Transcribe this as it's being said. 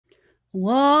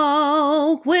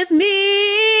Walk with me,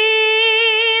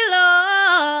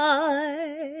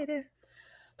 Lord.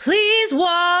 Please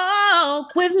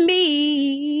walk with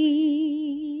me.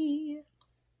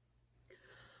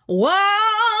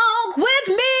 Walk with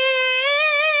me,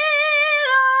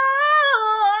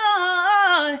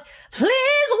 Lord.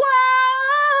 Please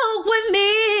walk with me.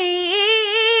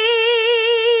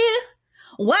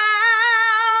 While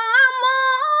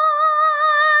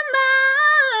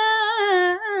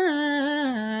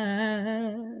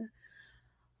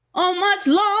on much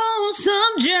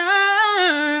lonesome journey,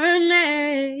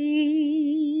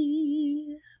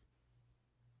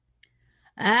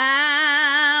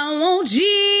 I want Jesus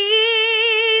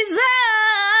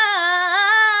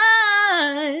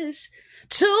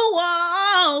to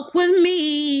walk with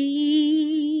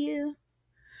me.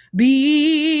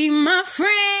 Be my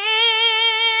friend,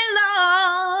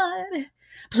 Lord.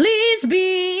 Please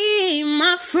be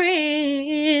my friend.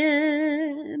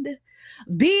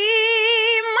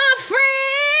 Be my friend,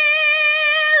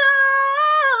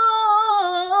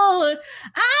 Lord.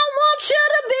 I want you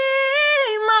to be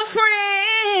my friend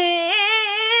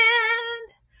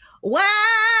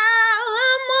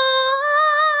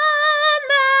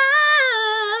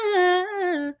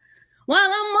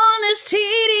while I'm on this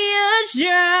tedious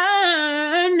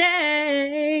journey.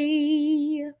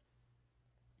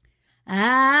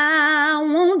 I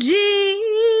want Jesus.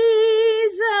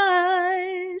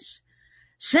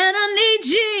 Said I need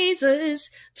Jesus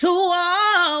to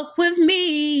walk with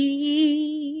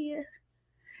me.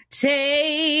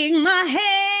 Take my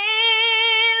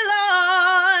hand,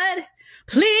 Lord.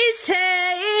 Please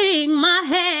take my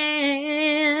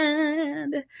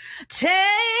hand.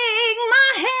 Take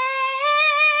my hand,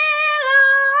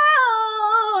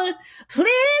 Lord.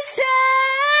 Please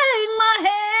take my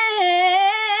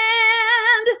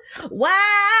hand. While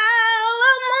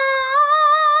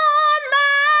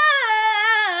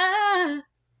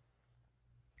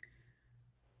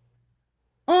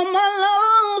on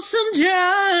my lonesome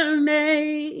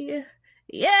journey,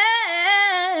 yeah,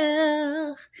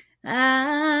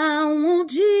 I want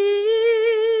Jesus.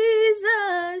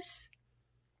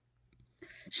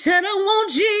 Said I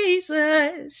want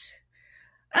Jesus.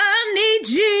 I need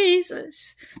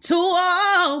Jesus to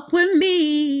walk with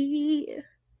me.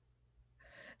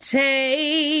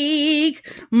 Take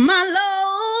my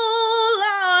load,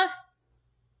 Lord.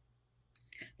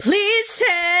 Please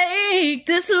take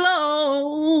this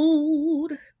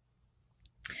load.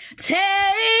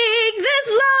 Take this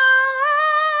load,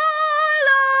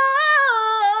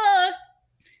 Lord.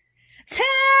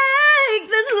 Take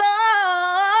this load.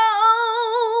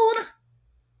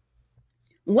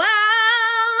 While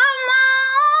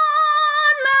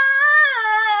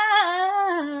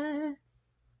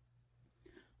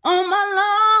I'm on my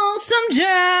lonesome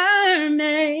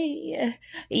journey.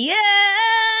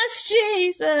 Yes,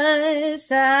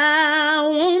 Jesus, I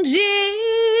want Jesus.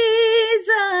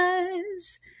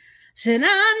 Said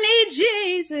I need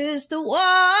Jesus to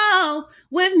walk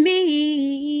with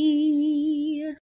me.